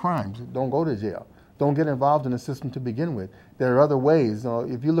commit crimes. Don't go to jail. Don't get involved in the system to begin with. There are other ways.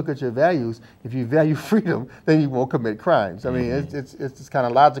 If you look at your values, if you value freedom, then you won't commit crimes. I mean, it's kind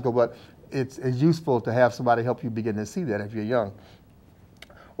of logical, but it's useful to have somebody help you begin to see that if you're young.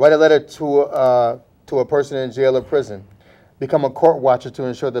 Write a letter to a person in jail or prison. Become a court watcher to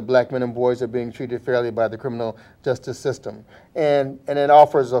ensure that black men and boys are being treated fairly by the criminal justice system. And it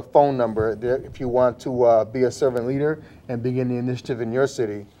offers a phone number if you want to be a servant leader and begin the initiative in your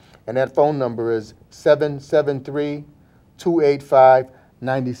city. and that phone number is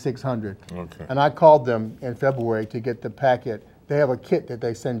 773-285-9600. Okay. And I called them in February to get the packet. They have a kit that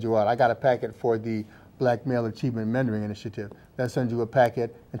they send you out. I got a packet for the Black Male Achievement Mentoring Initiative. That sends you a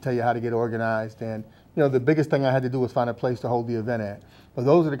packet and tell you how to get organized. And the biggest thing I had to do was find a place to hold the event at. But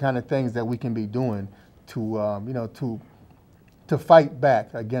those are the kind of things that we can be doing to fight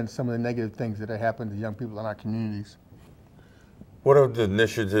back against some of the negative things that have happened to young people in our communities. What are the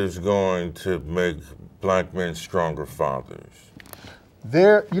initiatives going to make black men stronger fathers?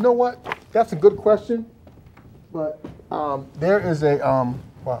 You know what? That's a good question. But there is a,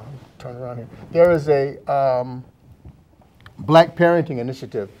 wow, turn around here. There is a Black Parenting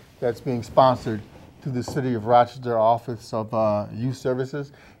Initiative that's being sponsored through the City of Rochester Office of Youth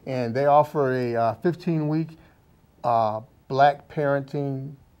Services. And they offer a 15-week Black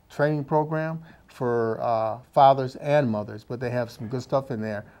parenting training program for fathers and mothers. But they have some good stuff in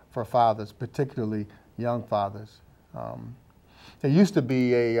there for fathers, particularly young fathers. There used to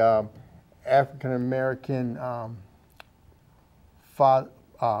be a African American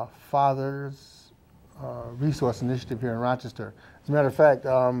Fathers Resource Initiative here in Rochester. As a matter of fact,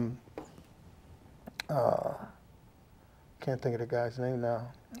 can't think of the guy's name now,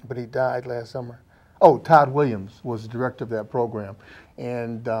 but he died last summer. Oh, Todd Williams was the director of that program,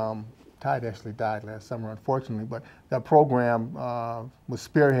 and Todd actually died last summer, unfortunately. But that program was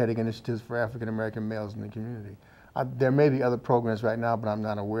spearheading initiatives for African American males in the community. There may be other programs right now, but I'm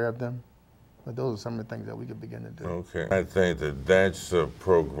not aware of them. But those are some of the things that we could begin to do. Okay. I think that's a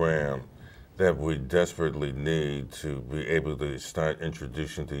program that we desperately need to be able to start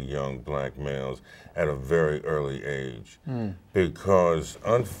introducing to young black males at a very early age. Because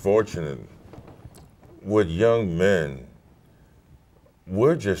unfortunately, with young men,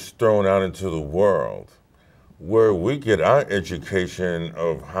 we're just thrown out into the world where we get our education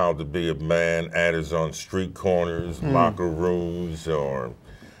of how to be a man either on street corners, locker rooms, or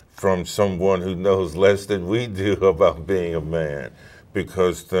from someone who knows less than we do about being a man,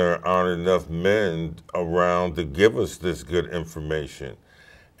 because there aren't enough men around to give us this good information.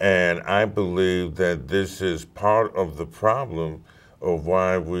 And I believe that this is part of the problem of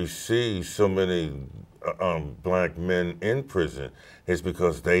why we see so many black men in prison, is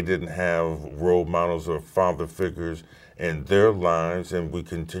because they didn't have role models or father figures in their lives, and we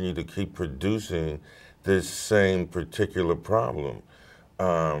continue to keep producing this same particular problem.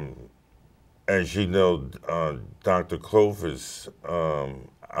 As you know, Dr. Clovis,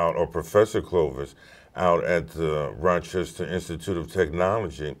 or Professor Clovis, out at the Rochester Institute of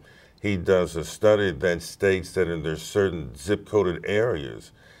Technology, he does a study that states that in there's certain zip-coded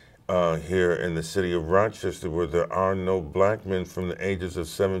areas here in the city of Rochester where there are no black men from the ages of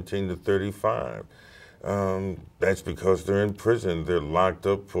 17 to 35. That's because they're in prison. They're locked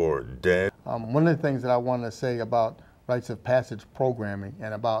up or dead. One of the things that I want to say about rites of passage programming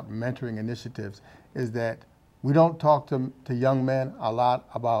and about mentoring initiatives is that we don't talk to young men a lot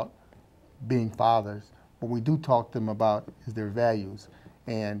about being fathers. What we do talk to them about is their values.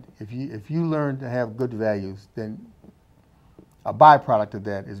 And if you learn to have good values, then a byproduct of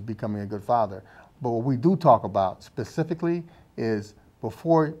that is becoming a good father. But what we do talk about specifically is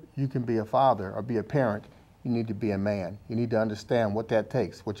before you can be a father or be a parent, you need to be a man. You need to understand what that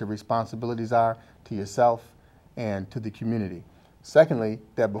takes, what your responsibilities are to yourself and to the community. Secondly,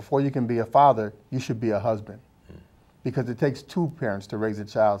 that before you can be a father, you should be a husband. Because it takes two parents to raise a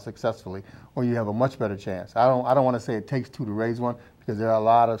child successfully, or you have a much better chance. I don't want to say it takes two to raise one, because there are a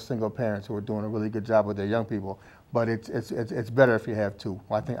lot of single parents who are doing a really good job with their young people. But it's better if you have two.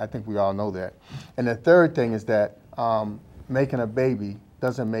 I think we all know that. And the third thing is that making a baby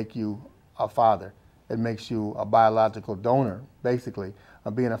doesn't make you a father. It makes you a biological donor, basically.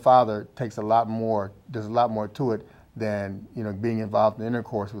 Being a father takes a lot more. There's a lot more to it than being involved in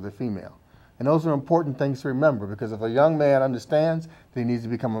intercourse with a female. And those are important things to remember, because if a young man understands that he needs to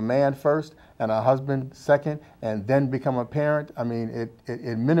become a man first and a husband second and then become a parent, I mean,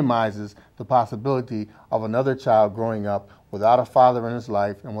 it minimizes the possibility of another child growing up without a father in his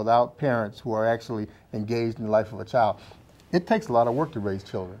life and without parents who are actually engaged in the life of a child. It takes a lot of work to raise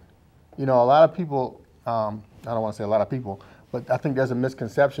children. A lot of people, I don't want to say a lot of people, but I think there's a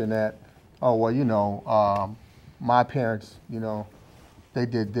misconception that, oh, well, my parents, they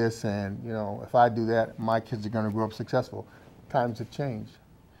did this, and if I do that, my kids are going to grow up successful. Times have changed.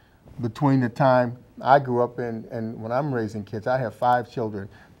 Between the time I grew up and when I'm raising kids, I have 5 children,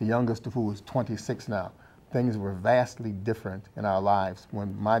 the youngest of who is 26 now. Things were vastly different in our lives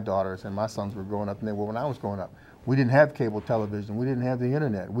when my daughters and my sons were growing up than they were when I was growing up. We didn't have cable television. We didn't have the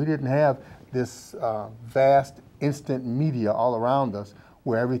internet. We didn't have this vast instant media all around us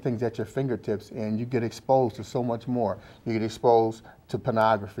where everything's at your fingertips and you get exposed to so much more. You get exposed to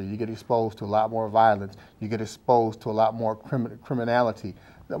pornography. You get exposed to a lot more violence. You get exposed to a lot more criminality.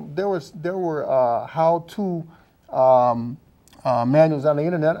 There were how-to manuals on the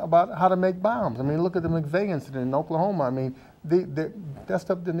internet about how to make bombs. I mean, look at the McVeigh incident in Oklahoma. I mean, that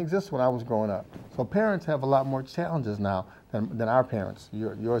stuff didn't exist when I was growing up. So parents have a lot more challenges now than our parents,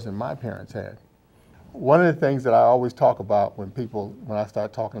 yours and my parents had. One of the things that I always talk about when I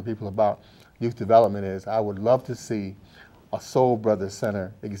start talking to people about youth development is I would love to see a Soul Brothers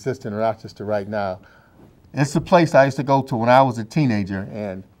Center exist in Rochester right now. It's a place I used to go to when I was a teenager,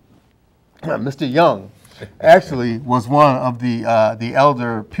 and Mr. Young actually was one of the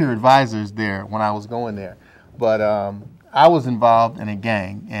elder peer advisors there when I was going there. But I was involved in a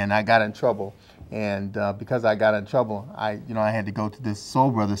gang, and I got in trouble. And because I got in trouble, I had to go to this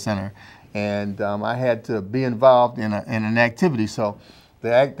Soul Brothers Center, and I had to be involved in an activity. So we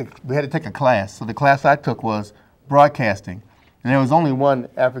had to take a class. So the class I took was broadcasting. And there was only one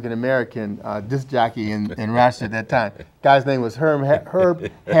African-American disc jockey in Rochester at that time. Guy's name was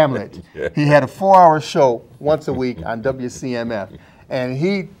Herb Hamlet. He had a 4-hour show once a week on WCMF. And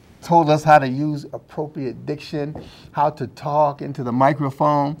he told us how to use appropriate diction, how to talk into the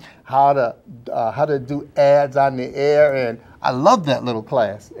microphone, how to do ads on the air. And I loved that little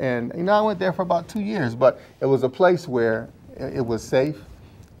class. And I went there for about 2 years, but it was a place where it was safe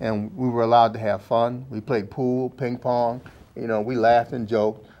and we were allowed to have fun. We played pool, ping pong. We laughed and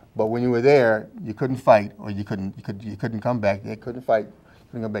joked, but when you were there, you couldn't fight, or you couldn't come back. You couldn't fight, you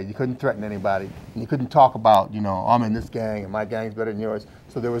couldn't come back. You couldn't threaten anybody, and you couldn't talk about, I'm in this gang and my gang's better than yours.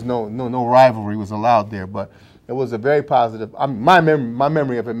 So there was no rivalry was allowed there. But it was a very positive. My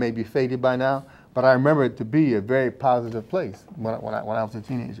memory of it may be faded by now, but I remember it to be a very positive place when I was a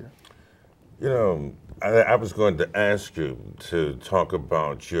teenager. I was going to ask you to talk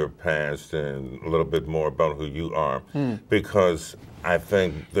about your past and a little bit more about who you are, because I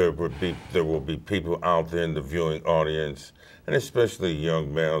think there will be people out there in the viewing audience, and especially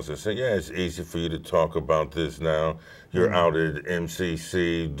young males, that say, yeah, it's easy for you to talk about this now. You're out at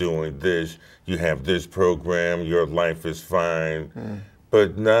MCC doing this. You have this program. Your life is fine.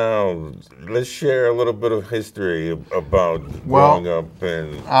 But now, let's share a little bit of history about growing up.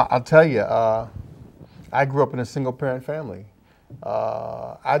 And I'll tell you. I grew up in a single-parent family.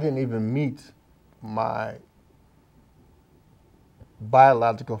 I didn't even meet my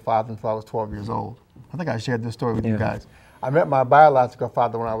biological father until I was 12 years old. I think I shared this story with you guys. I met my biological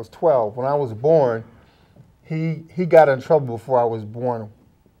father when I was 12. When I was born, he got in trouble before I was born.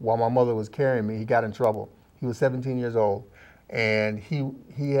 While my mother was carrying me, he got in trouble. He was 17 years old, and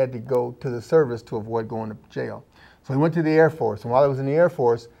he had to go to the service to avoid going to jail. So he went to the Air Force, and while he was in the Air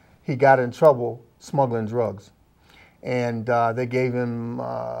Force, he got in trouble smuggling drugs. And they gave him,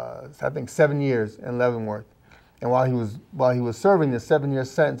 I think, 7 years in Leavenworth. And while he was serving this 7-year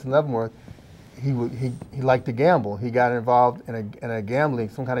sentence in Leavenworth, he liked to gamble. He got involved in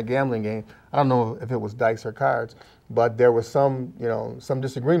some kind of gambling game. I don't know if it was dice or cards, but there was some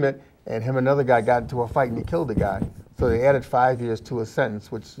disagreement, and him and another guy got into a fight, and he killed the guy. So they added 5 years to his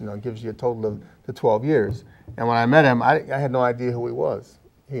sentence, which gives you a total of the 12 years. And when I met him, I had no idea who he was.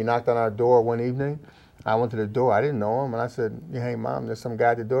 He knocked on our door one evening. I went to the door. I didn't know him. And I said, hey, Mom, there's some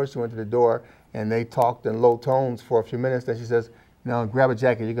guy at the door. She went to the door, and they talked in low tones for a few minutes. Then she says, grab a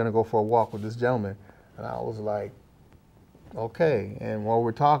jacket. You're going to go for a walk with this gentleman. And I was like, okay. And while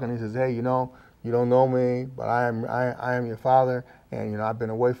we're talking, he says, hey, you don't know me, but I am your father. And, I've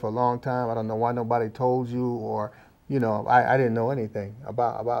been away for a long time. I don't know why nobody told you, or, I didn't know anything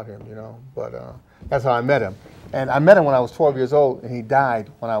about him, But that's how I met him. And I met him when I was 12 years old, and he died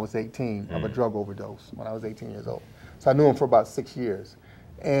when I was 18 of a drug overdose when I was 18 years old. So I knew him for about 6 years.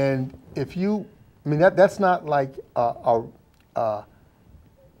 And that's not like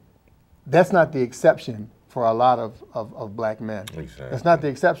that's not the exception for a lot of black men. Exactly. That's not the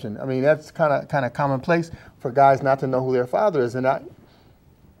exception. I mean, that's kind of commonplace for guys not to know who their father is. And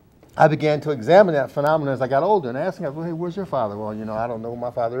I began to examine that phenomenon as I got older and asking, well, hey, where's your father? Well, I don't know who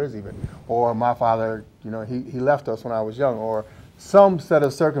my father is even. Or my father, he left us when I was young. Or some set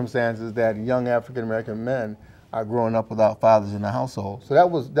of circumstances that young African-American men are growing up without fathers in the household. So that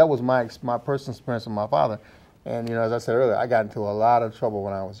was my personal experience with my father. And, as I said earlier, I got into a lot of trouble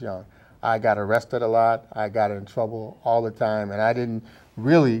when I was young. I got arrested a lot. I got in trouble all the time. And I didn't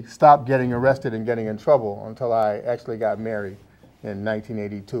really stop getting arrested and getting in trouble until I actually got married in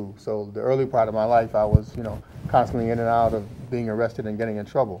 1982. So the early part of my life, I was, constantly in and out of being arrested and getting in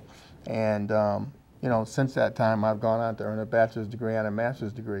trouble. And, since that time, I've gone on to earn a bachelor's degree and a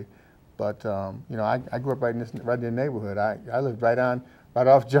master's degree. But, I grew up right in the neighborhood. I lived right on right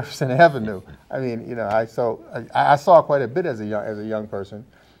off Jefferson Avenue. I mean, you know, I saw quite a bit as a young person,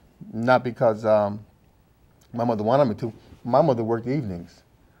 not because my mother wanted me to. My mother worked evenings,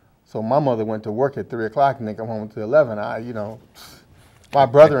 so my mother went to work at 3 o'clock and then come home to 11. You know, my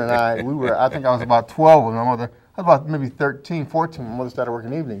brother and I, we were. I think I was about 12 when my mother. I was about maybe 13, 14 when my mother started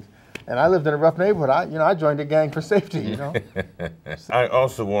working evenings. And I lived in a rough neighborhood. I joined the gang for safety, you know. I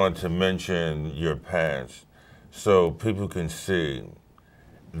also wanted to mention your past so people can see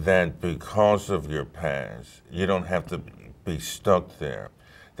that because of your past, you don't have to be stuck there,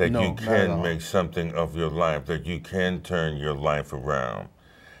 that you can make something of your life, that you can turn your life around.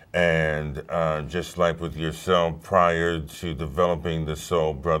 And just like with yourself, prior to developing the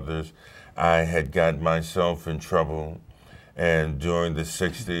Soul Brothers, I had got myself in trouble. And during the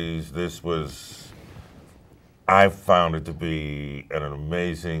 60s, I found it to be an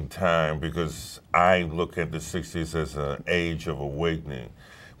amazing time because I look at the 60s as an age of awakening.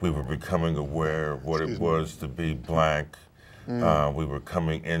 We were becoming aware of what it was to be black. We were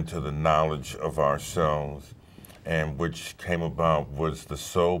coming into the knowledge of ourselves, and which came about was the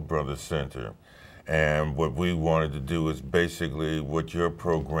Soul Brother Center. And what we wanted to do is basically what your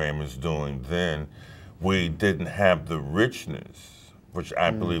program is doing then. We didn't have the richness, which I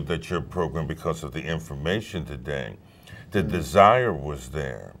believe that your program, because of the information today, the desire was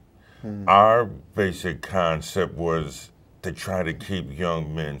there. Our basic concept was to try to keep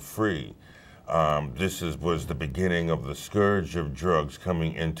young men free. This was the beginning of the scourge of drugs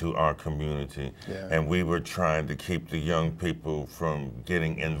coming into our community, and we were trying to keep the young people from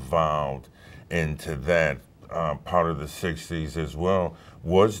getting involved into that. Part of the 60s as well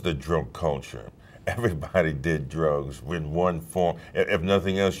was the drug culture. Everybody did drugs in one form. If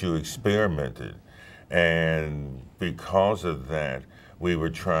nothing else, you experimented. And because of that, we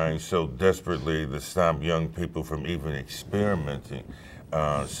were trying so desperately to stop young people from even experimenting,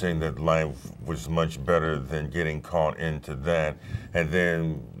 saying that life was much better than getting caught into that. And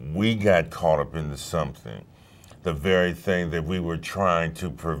then we got caught up into something. The very thing that we were trying to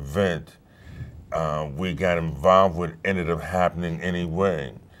prevent, we got involved with, ended up happening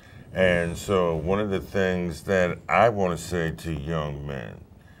anyway. And so one of the things that I want to say to young men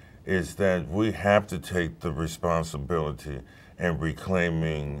is that we have to take the responsibility in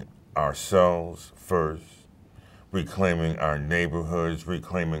reclaiming ourselves first, reclaiming our neighborhoods,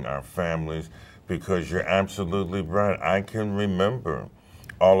 reclaiming our families, because you're absolutely right. I can remember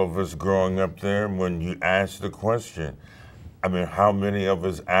all of us growing up there when you asked the question, I mean, how many of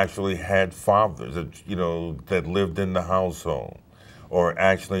us actually had fathers that, you know, that lived in the household, or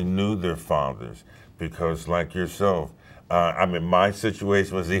actually knew their fathers? Because like yourself, I mean, my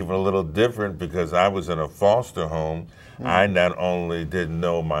situation was even a little different because I was in a foster home. I not only didn't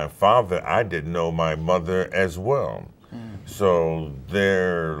know my father, I didn't know my mother as well. So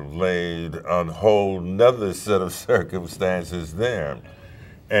there laid a whole nother set of circumstances there.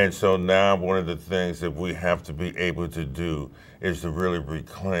 And so now one of the things that we have to be able to do is to really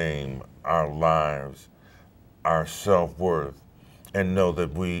reclaim our lives, our self-worth, and know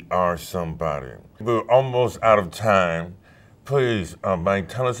that we are somebody. We're almost out of time. Please, Mike,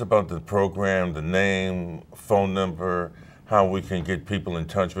 tell us about the program, the name, phone number, how we can get people in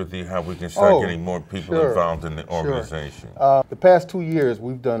touch with you, how we can start getting more people involved in the organization. The past 2 years,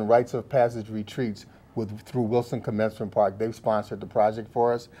 we've done rites of passage retreats through Wilson Commencement Park. They've sponsored the project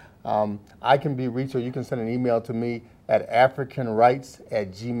for us. I can be reached, or you can send an email to me at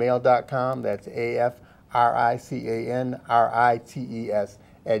africanrights@gmail.com. That's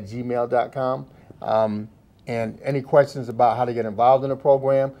AFRICANRITES@gmail.com. And any questions about how to get involved in the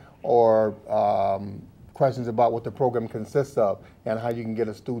program, or questions about what the program consists of and how you can get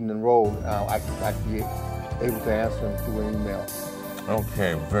a student enrolled, I can be able to answer them through an email.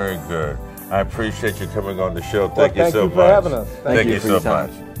 Okay, very good. I appreciate you coming on the show. Thank you so much. Thank you for having us. Thank you so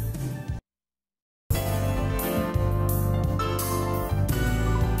much.